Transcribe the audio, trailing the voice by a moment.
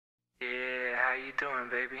How you doing,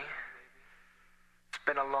 baby? It's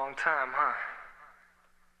been a long time, huh?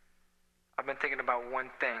 I've been thinking about one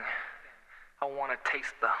thing. I wanna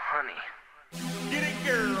taste the honey. Get it,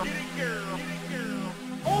 girl. Get it, girl. Get it, girl.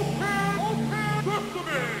 Open,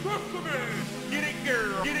 Testament. Get it,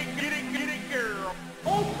 girl. Get it, girl.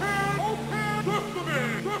 Open,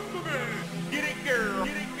 Testament. Get it, girl.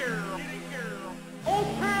 Get it, girl.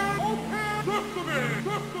 Open, Testament.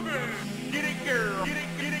 Get it, girl. Get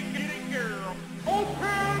it, girl. Open,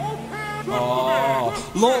 Oh,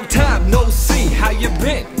 long time no see, how you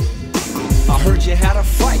been? I heard you had a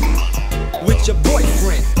fight with your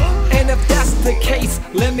boyfriend, and if that's the case,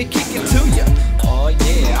 let me kick it to you. Oh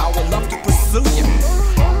yeah, I would love to pursue you.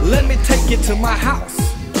 Let me take you to my house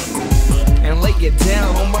and lay you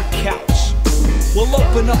down on my couch. We'll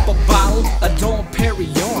open up a bottle of Dom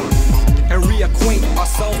Perignon and reacquaint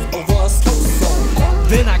ourselves over a slow song.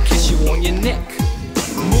 Then I kiss you on your neck,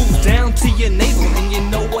 move down to your navel, and you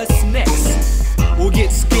know what's next. We'll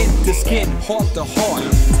get skin to skin, heart to heart.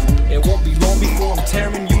 It won't be long before I'm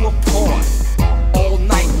tearing you apart. All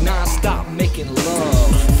night, non-stop, making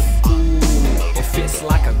love. Ooh, it fits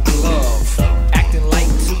like a glove, acting like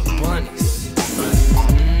two bunnies.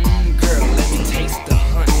 Girl, let me taste the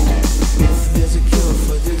honey. If there's a cure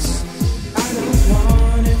for this, I don't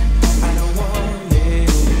want it, I don't want it.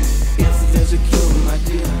 If there's a cure, my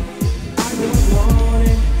dear, I don't want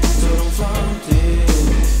it, so don't flaunt it.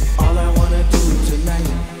 All I wanna do tonight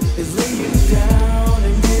is lay you down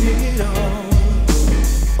and get it on.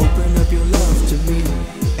 Open up your love to me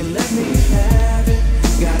and let me have it,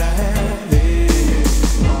 gotta have it.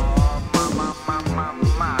 Oh,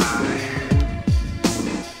 my.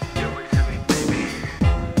 Give it to me, baby.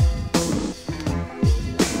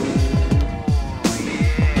 Oh,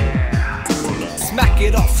 yeah. Smack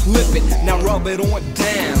it up, flip it, now rub it on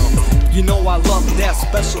down. You know I love that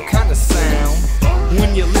special kind of sound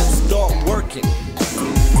when your lips start working.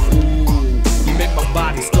 Ooh, you make my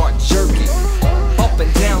body start jerking, up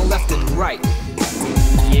and down, left and right.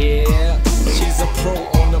 Yeah, she's a pro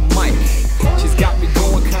on the mic. She's got me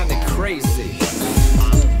going kinda crazy.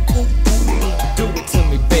 Do it to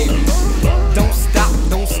me, baby. Don't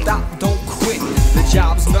stop, don't quit. The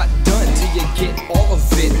job's not done till you get all of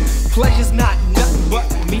it. Pleasure's not nothing but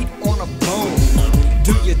meat on a bone.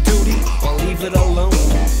 Do your duty or leave it alone.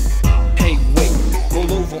 Hey, wait,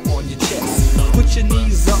 roll over on your chest. Put your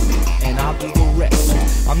knees up and I'll do the rest.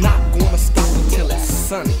 I'm not gonna stop until it's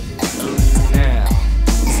sunny. Now,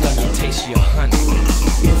 just let me taste your honey.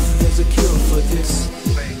 If there's a cure for this,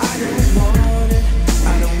 I don't want it,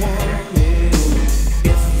 I don't want it.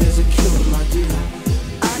 If there's a cure, my dear,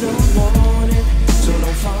 I don't want it, so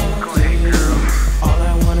don't flaunt it. All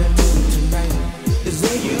I wanna do tonight is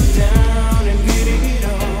lay you down and get it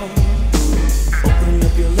on. Open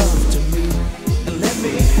up your love to me and let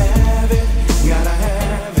me have it, gotta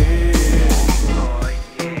have it. Oh,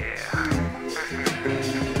 yeah.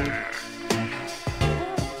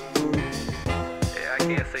 Yeah, I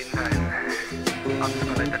can't say nothing. I'm just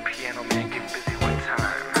gonna let the piano man